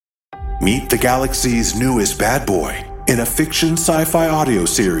Meet the galaxy's newest bad boy in a fiction sci-fi audio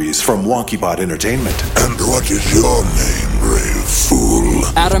series from WonkyBot Entertainment. And what is your name, brave fool?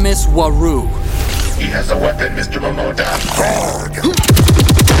 Adamus Waru. He has a weapon, Mr. Momoda. Guard!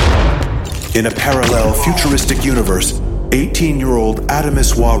 In a parallel futuristic universe, 18-year-old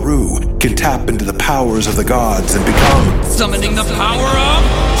Adamus Waru can tap into the powers of the gods and become... Summoning the power of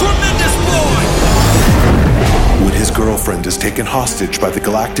Tremendous Boy! When his girlfriend is taken hostage by the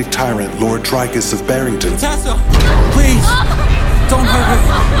galactic tyrant Lord Tricus of Barrington... Tessa! Please! Don't hurt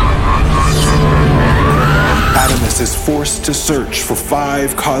her! Adamus is forced to search for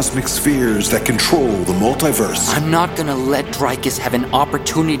 5 cosmic spheres that control the multiverse. I'm not gonna let Tricus have an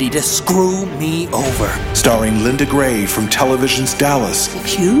opportunity to screw me over. Starring Linda Gray from television's Dallas.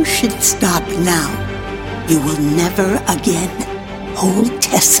 If you should stop now, you will never again hold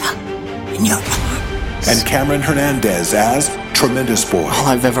Tessa in your arms. And Cameron Hernandez as Tremendous Boy. All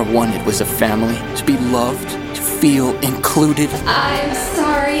I've ever wanted was a family, to be loved, to feel included. I'm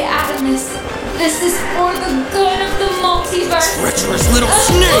sorry, Adamus. This is for the good of the multiverse. Treacherous little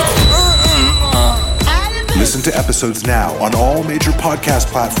snake! Listen to episodes now on all major podcast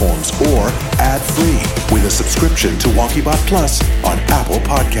platforms or ad-free with a subscription to WonkyBot Plus on Apple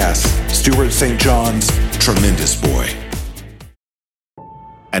Podcasts. Stuart St. John's Tremendous Boy.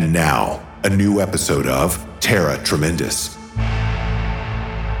 And now, a new episode of Terra Tremendous.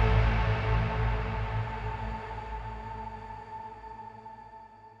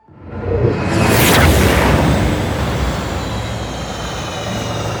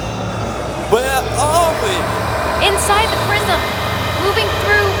 Where are we? Inside the prism, moving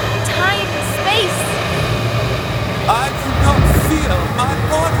through time and space. I cannot feel my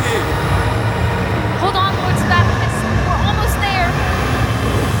body. Hold on, Lord Sebatticus. We're almost there.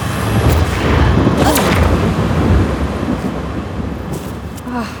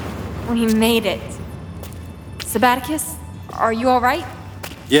 We made it. Sebatticus, are you all right?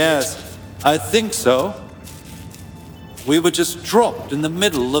 Yes, I think so. We were just dropped in the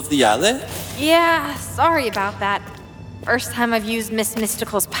middle of the alley. Yeah, sorry about that. First time I've used Miss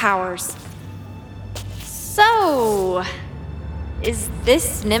Mystical's powers. So, is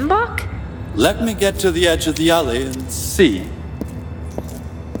this Nimboch? Let me get to the edge of the alley and see.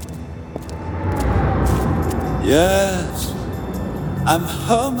 Yes, I'm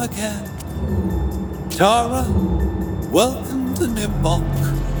home again. Tara, welcome to Nimboch.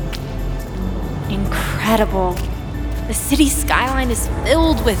 Incredible. The city skyline is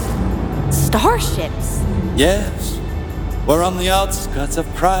filled with starships. Yes, we're on the outskirts of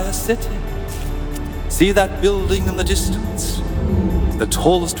Prior City. See that building in the distance? The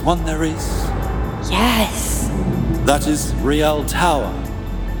tallest one there is? Yes. That is While Tower,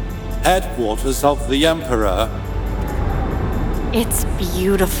 headquarters of the Emperor. It's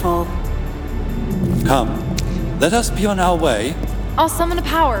beautiful. Come, let us be on our way. I'll summon a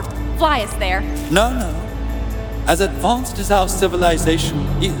power. Fly us there. No. As advanced as our civilization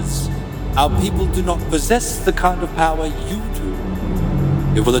is, our people do not possess the kind of power you do.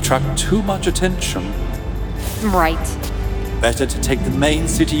 It will attract too much attention. Right. Better to take the main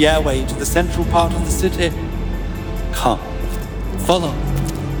city airway to the central part of the city. Come, follow.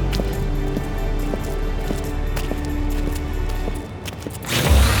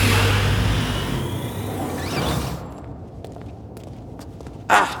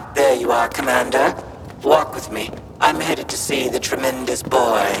 There you are, Commander. Walk with me. I'm headed to see the Tremendous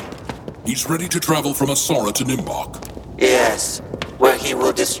Boy. He's ready to travel from Asara to Nimboch. Yes, where he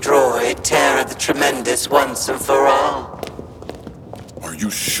will destroy Terra the Tremendous once and for all. Are you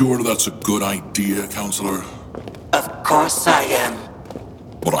sure that's a good idea, Counselor? Of course I am.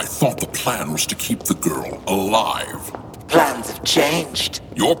 But I thought the plan was to keep the girl alive. Plans have changed.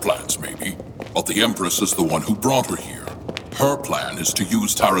 Your plans, maybe. But the Empress is the one who brought her here. Her plan is to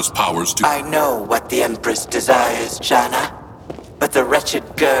use Tara's powers to... I know what the Empress desires, Ja'Na. But the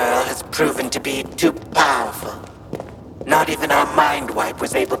wretched girl has proven to be too powerful. Not even our mind wipe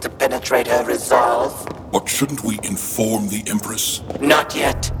was able to penetrate her resolve. But shouldn't we inform the Empress? Not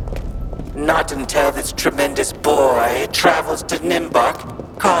yet. Not until this Tremendous Boy travels to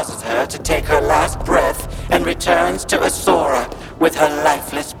Nimboch, causes her to take her last breath, and returns to Asara with her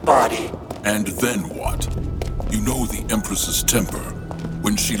lifeless body. And then what? You know the Empress's temper.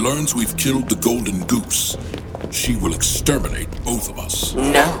 When she learns we've killed the Golden Goose, she will exterminate both of us.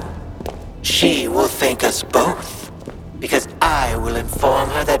 No. She will think us both. Because I will inform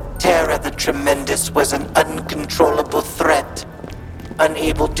her that Terra the Tremendous was an uncontrollable threat,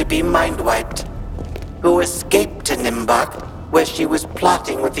 unable to be mind-wiped, who escaped to Nimboch, where she was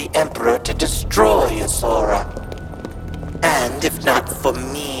plotting with the Emperor to destroy Asara. And if not for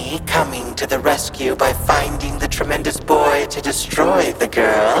me, me coming to the rescue by finding the tremendous boy to destroy the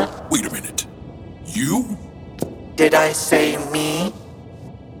girl. Wait a minute. You? Did I say me?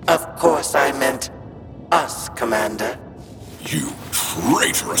 Of course I meant us, Commander. You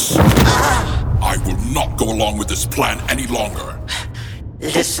traitorous! I will not go along with this plan any longer.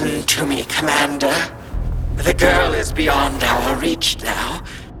 Listen to me, Commander. The girl is beyond our reach now.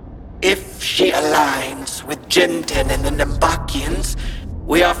 If she aligns with Jn'Dyn and the Nimbochians,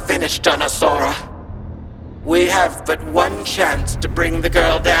 we are finished on Asura. We have but one chance to bring the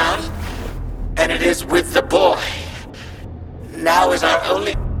girl down, and it is with the boy. Now is our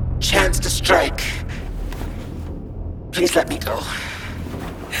only chance to strike. Please let me go.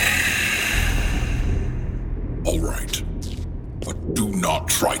 All right. But do not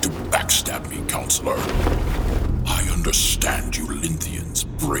try to backstab me, Counselor. I understand you Lynthians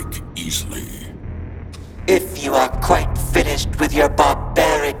break easily. If you are quite finished with your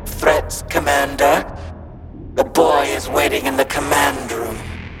barbaric threats, Commander, the boy is waiting in the command room.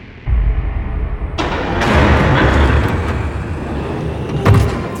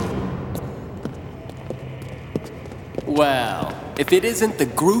 Well, if it isn't the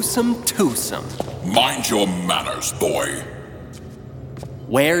gruesome twosome. Mind your manners, boy.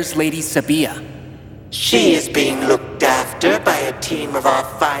 Where's Lady Sabia? She is being looked after by a team of our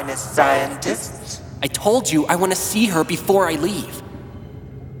finest scientists. I told you I want to see her before I leave.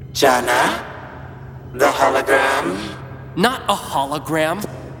 Ja'Na? The hologram? Not a hologram.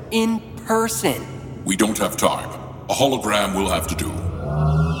 In person. We don't have time. A hologram will have to do.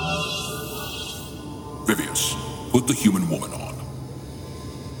 Vivius, put the human woman on.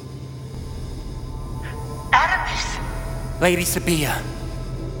 Aramis. Lady Sabia,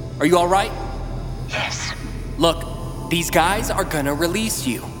 are you all right? Yes. Look, these guys are gonna release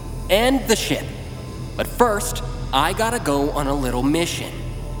you. And the ship. But first, I gotta go on a little mission.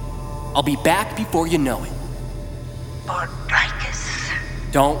 I'll be back before you know it. Bordricus.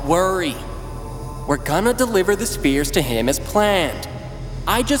 Don't worry. We're gonna deliver the spheres to him as planned.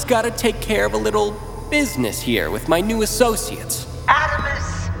 I just gotta take care of a little business here with my new associates.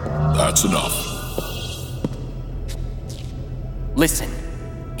 Aramis. That's enough. Listen,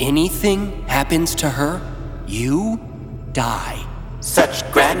 anything happens to her, you die. Such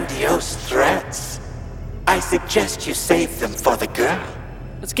grandiose threats. I suggest you save them for the girl.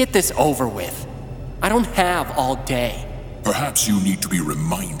 Let's get this over with. I don't have all day. Perhaps you need to be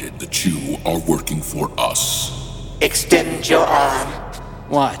reminded that you are working for us. Extend your arm.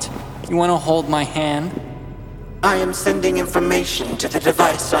 What? You want to hold my hand? I am sending information to the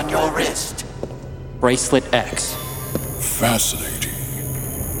device on your wrist. Bracelet X. Fascinating.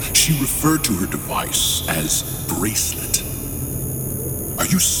 She referred to her device as Bracelet. Are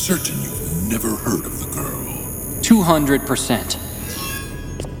you certain you've never heard of the girl? 200%.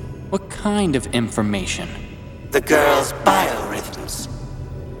 What kind of information? The girl's biorhythms.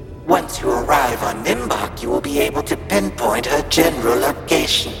 Once you arrive on Nimboch, you will be able to pinpoint her general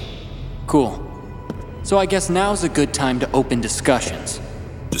location. Cool. So I guess now's a good time to open discussions.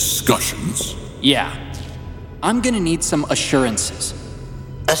 Discussions? Yeah. I'm gonna need some assurances.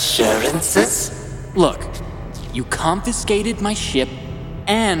 Assurances? Look, you confiscated my ship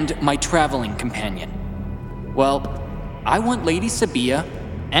and my traveling companion. Well, I want Lady Sabia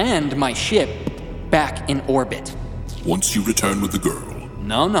and my ship back in orbit. Once you return with the girl?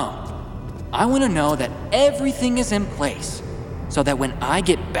 No. I want to know that everything is in place so that when I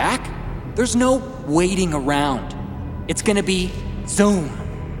get back, there's no waiting around. It's gonna be zoom.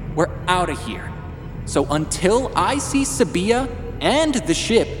 We're out of here. So until I see Sabia and the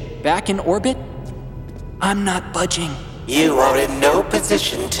ship back in orbit, I'm not budging. You are in no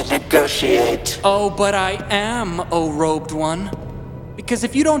position to negotiate. Oh, but I am, oh robed one. Because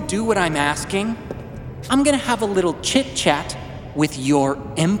if you don't do what I'm asking, I'm gonna have a little chit-chat with your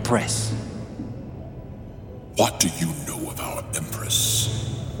Empress. What do you know of our Empress?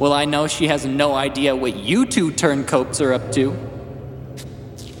 Well, I know she has no idea what you two turncoats are up to.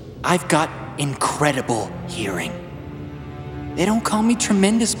 I've got incredible hearing. They don't call me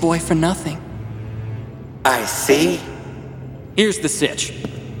Tremendous Boy for nothing. I see. Here's the sitch.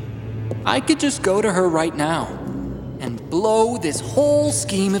 I could just go to her right now and blow this whole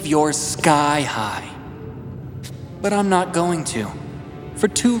scheme of yours sky high. But I'm not going to, for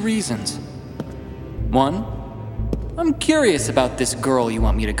 2 reasons. 1, I'm curious about this girl you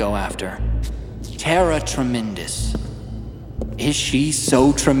want me to go after. Pera Tremendous. Is she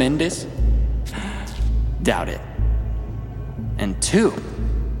so tremendous? Doubt it. And 2,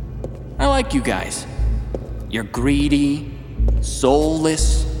 I like you guys. You're greedy,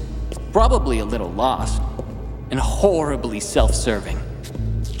 soulless, probably a little lost, and horribly self-serving.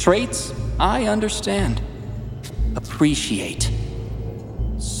 Traits I understand, appreciate.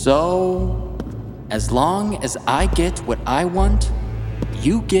 So, as long as I get what I want,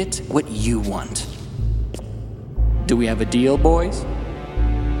 you get what you want. Do we have a deal, boys?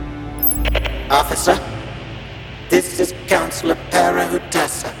 Officer, this is Counselor Pera and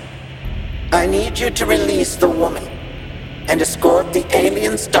Ja'Na. I need you to release the woman and escort the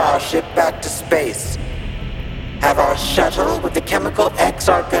alien starship back to space. Have our shuttle with the chemical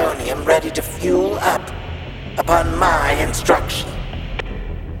X-Argonium ready to fuel up upon my instruction.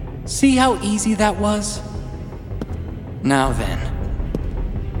 See how easy that was? Now then,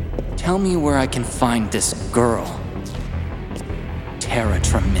 tell me where I can find this girl, Tara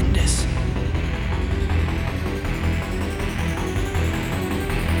Tremendous.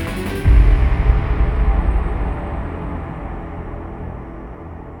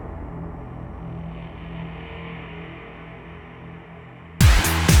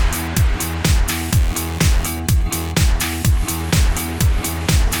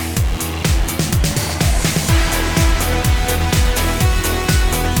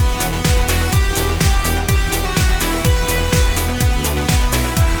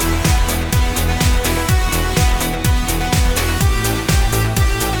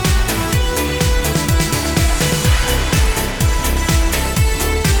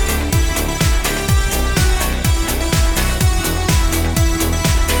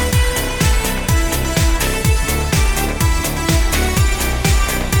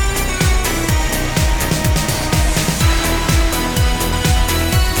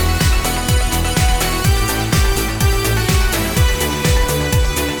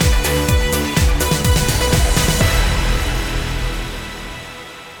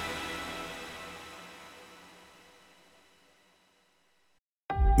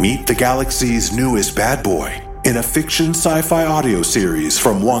 Meet the galaxy's newest bad boy in a fiction sci-fi audio series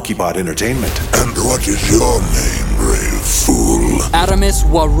from WonkyBot Entertainment. And what is your name, brave fool? Adamus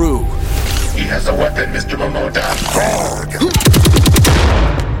Waru. He has a weapon, Mr. Momoda.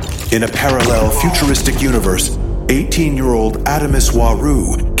 In a parallel futuristic universe, 18-year-old Adamus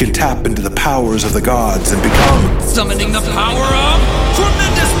Waru can tap into the powers of the gods and become... Summoning the power of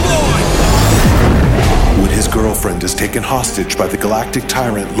Tremendous Boy! When his girlfriend is taken hostage by the galactic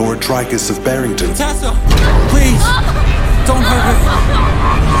tyrant Lord Dreykus of Barrington... Tessa, please, don't hurt her.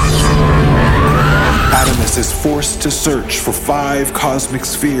 Adamus is forced to search for 5 cosmic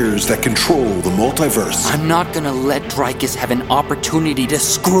spheres that control the multiverse. I'm not gonna let Dreykus have an opportunity to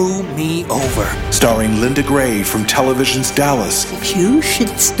screw me over. Starring Linda Gray from television's Dallas. If you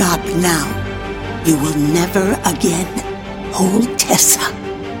should stop now, you will never again hold Tessa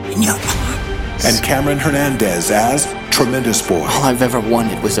in your arms. And Cameron Hernandez as Tremendous Boy. All I've ever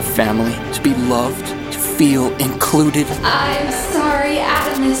wanted was a family, to be loved, to feel included. I'm sorry,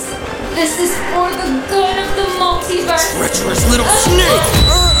 Adamus. This is for the good of the multiverse. Treacherous little snake!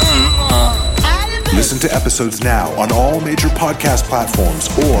 Listen to episodes now on all major podcast platforms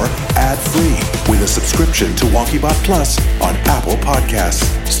or ad-free with a subscription to WonkyBot Plus on Apple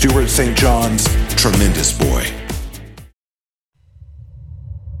Podcasts. Stuart St. John's Tremendous Boy.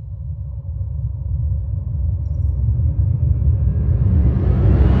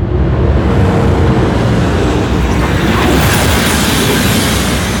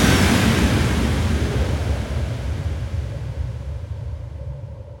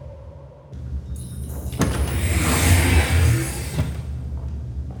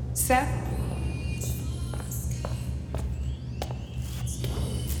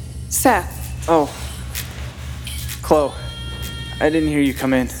 Seth. Oh. Chloe. I didn't hear you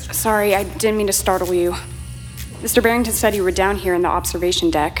come in. Sorry, I didn't mean to startle you. Mr. Barrington said you were down here in the observation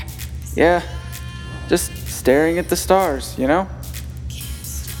deck. Yeah. Just staring at the stars, you know?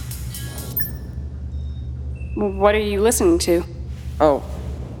 What are you listening to? Oh.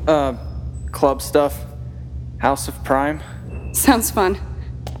 Club stuff. House of Prime. Sounds fun.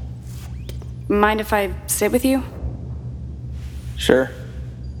 Mind if I sit with you? Sure.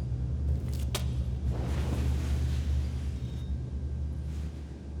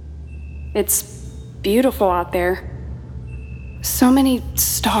 It's beautiful out there. So many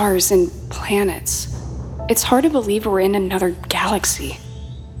stars and planets. It's hard to believe we're in another galaxy.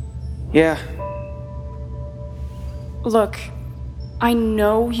 Yeah. Look, I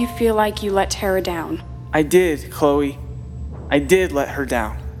know you feel like you let Tara down. I did, Chloe. I did let her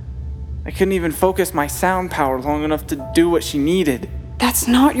down. I couldn't even focus my sound power long enough to do what she needed. That's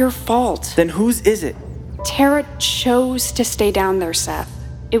not your fault. Then whose is it? Tara chose to stay down there, Seth.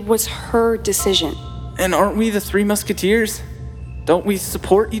 It was her decision. And aren't we the Three Musketeers? Don't we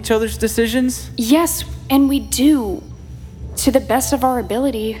support each other's decisions? Yes, and we do. to the best of our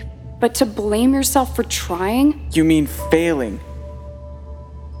ability, but to blame yourself for trying? You mean failing?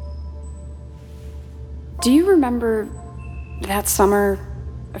 Do you remember that summer,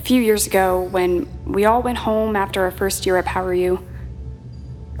 a few years ago, when we all went home after our first year at Power U?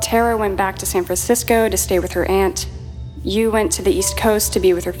 Tara went back to San Francisco to stay with her aunt. You went to the East Coast to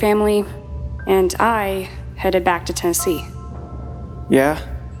be with her family, and I headed back to Tennessee. Yeah?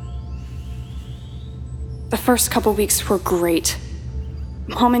 The first couple weeks were great.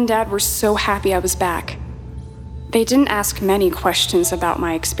 Mom and Dad were so happy I was back. They didn't ask many questions about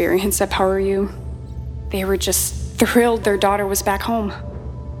my experience at Power U. They were just thrilled their daughter was back home.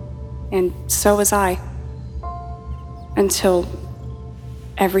 And so was I. Until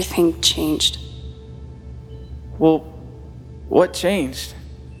everything changed. Well, what changed?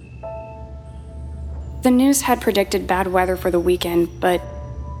 The news had predicted bad weather for the weekend, but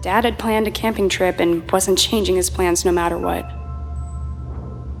Dad had planned a camping trip and wasn't changing his plans no matter what.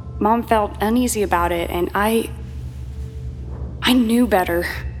 Mom felt uneasy about it, and I knew better.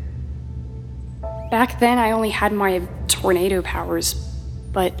 Back then, I only had my tornado powers,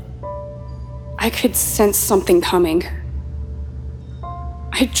 but I could sense something coming.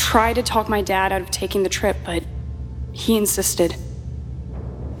 I tried to talk my dad out of taking the trip, but he insisted.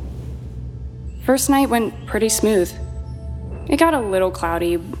 First night went pretty smooth. It got a little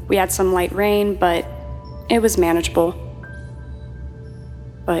cloudy. We had some light rain, but it was manageable.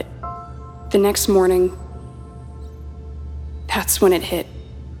 But the next morning, that's when it hit.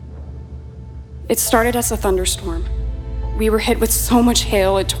 It started as a thunderstorm. We were hit with so much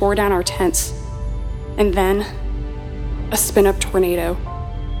hail it tore down our tents. And then, a spin-up tornado,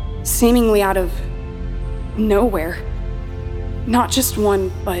 seemingly out of nowhere. Not just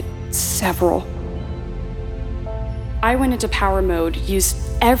one, but several. I went into power mode, used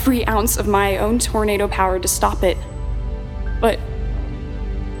every ounce of my own tornado power to stop it. But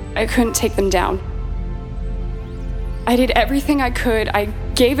I couldn't take them down. I did everything I could. I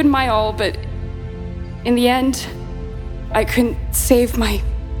gave it my all, but in the end, I couldn't save my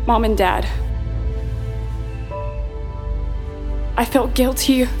mom and dad. I felt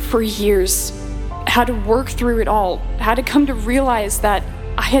guilty for years. Had to work through it all. Had to come to realize that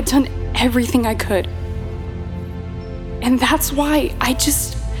I had done everything I could. And that's why I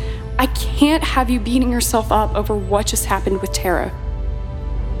can't have you beating yourself up over what just happened with Tara.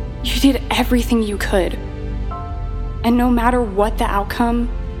 You did everything you could. And no matter what the outcome,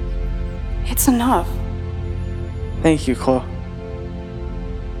 it's enough. Thank you, Chloe.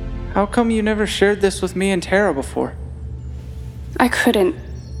 How come you never shared this with me and Tara before? I couldn't.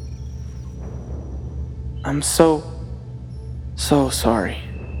 I'm so sorry.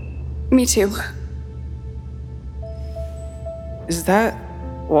 Me too. Is that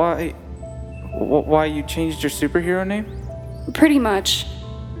why you changed your superhero name? Pretty much.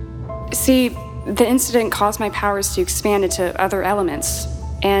 See, the incident caused my powers to expand into other elements,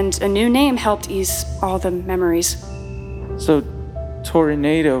 and a new name helped ease all the memories. So,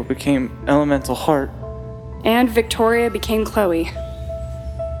 Tornado became Elemental Heart. And Victoria became Chloe.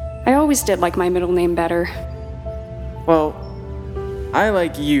 I always did like my middle name better. Well, I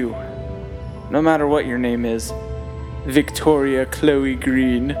like you, no matter what your name is. Victoria Chloe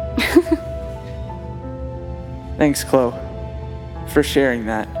Green. Thanks, Chloe, for sharing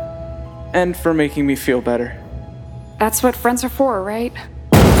that, and for making me feel better. That's what friends are for, right?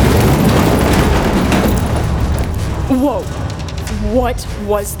 Whoa! What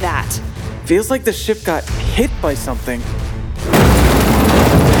was that? Feels like the ship got hit by something.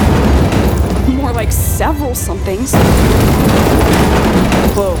 More like several somethings.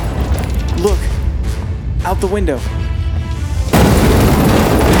 Chloe, look. Out the window.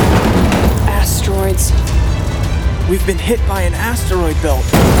 Asteroids. We've been hit by an asteroid belt.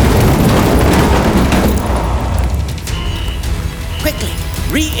 Quickly,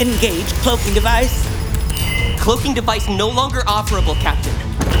 re-engage cloaking device. Cloaking device no longer operable, Captain.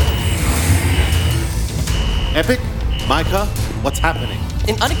 Epic? Micah? What's happening?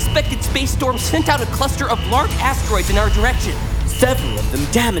 An unexpected space storm sent out a cluster of large asteroids in our direction. Several of them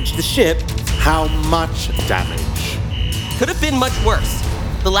damaged the ship. How much damage? Could have been much worse.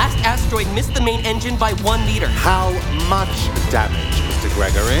 The last asteroid missed the main engine by 1 meter. How much damage, Mr.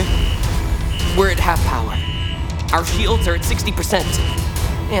 Gregory? We're at half power. Our shields are at 60%.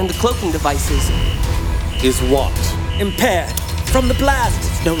 And the cloaking devices... Is what? Impaired. From the blast,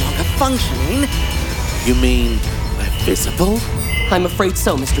 it's no longer functioning. You mean visible? I'm afraid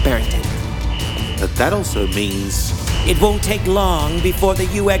so, Mr. Barrington. But that also means... It won't take long before the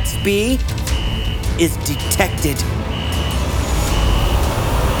UXB is detected.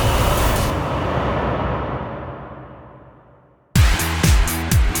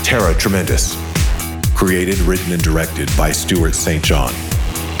 Terra Tremendous. Created, written, and directed by Stuart St. John.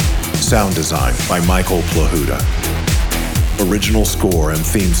 Sound design by Michael Plahuta. Original score and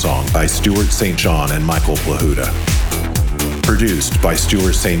theme song by Stuart St. John and Michael Plahuta. Produced by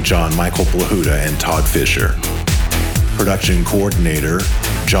Stuart St. John, Michael Plahuta, and Todd Fisher. Production coordinator,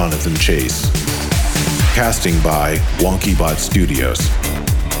 Jonathan Chase. Casting by WonkyBot Studios.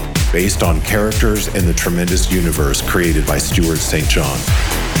 Based on characters in the Tremendous universe created by Stuart St. John.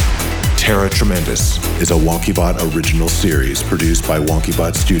 Terra Tremendous is a WonkyBot original series produced by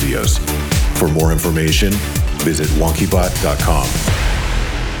WonkyBot Studios. For more information, visit wonkybot.com.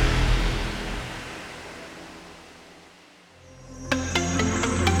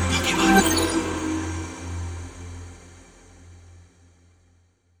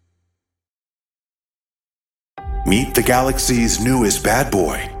 Meet the galaxy's newest bad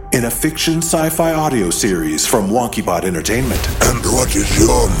boy in a fiction sci-fi audio series from WonkyBot Entertainment. And what is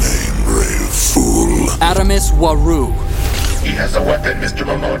your name, brave fool? Adamus Waru. He has a weapon, Mr.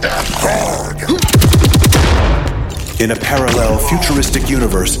 Momoda. In a parallel futuristic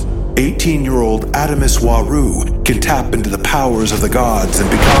universe, 18-year-old Adamus Waru can tap into the powers of the gods and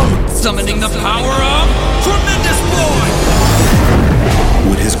become... Summoning the power of Tremendous Boy!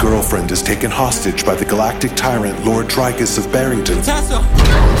 When his girlfriend is taken hostage by the galactic tyrant Lord Tricus of Barrington... Tessa,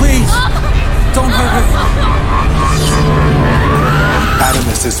 please, don't hurt her.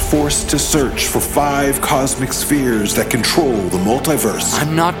 Adamus is forced to search for 5 cosmic spheres that control the multiverse.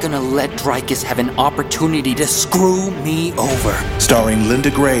 I'm not gonna let Dreykus have an opportunity to screw me over. Starring Linda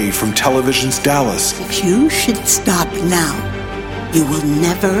Gray from television's Dallas. If you should stop now, you will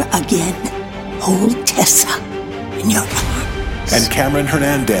never again hold Tessa in your arms. And Cameron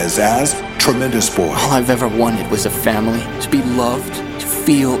Hernandez as Tremendous Boy. All I've ever wanted was a family, to be loved, to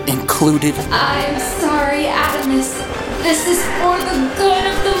feel included. I'm sorry, Adamus. This is for the good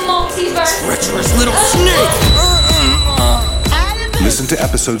of the multiverse. Treacherous little snake! Listen to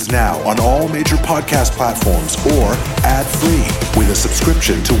episodes now on all major podcast platforms or ad-free with a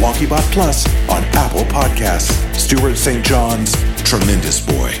subscription to WonkyBot Plus on Apple Podcasts. Stuart St. John's Tremendous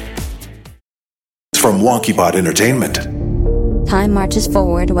Boy. From WonkyBot Entertainment. Time marches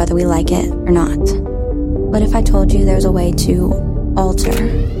forward whether we like it or not. What if I told you there's a way to alter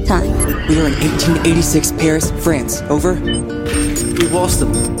time? We are in 1886 Paris, France. Over. We lost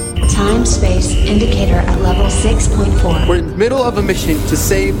them. Time-space indicator at level 6.4. We're in the middle of a mission to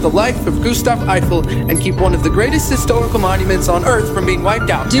save the life of Gustav Eiffel and keep one of the greatest historical monuments on Earth from being wiped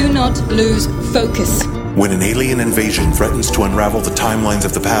out. Do not lose focus. When an alien invasion threatens to unravel the timelines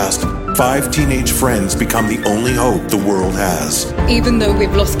of the past, 5 teenage friends become the only hope the world has. Even though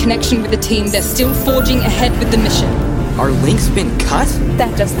we've lost connection with the team, they're still forging ahead with the mission. Our link's been cut?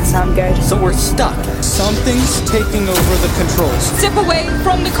 That doesn't sound good. So we're stuck. Something's taking over the controls. Step away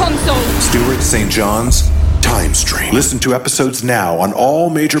from the console. Stuart St. John's Time Stream. Listen to episodes now on all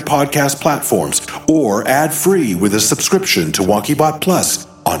major podcast platforms or ad-free with a subscription to WonkyBot Plus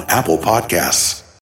on Apple Podcasts.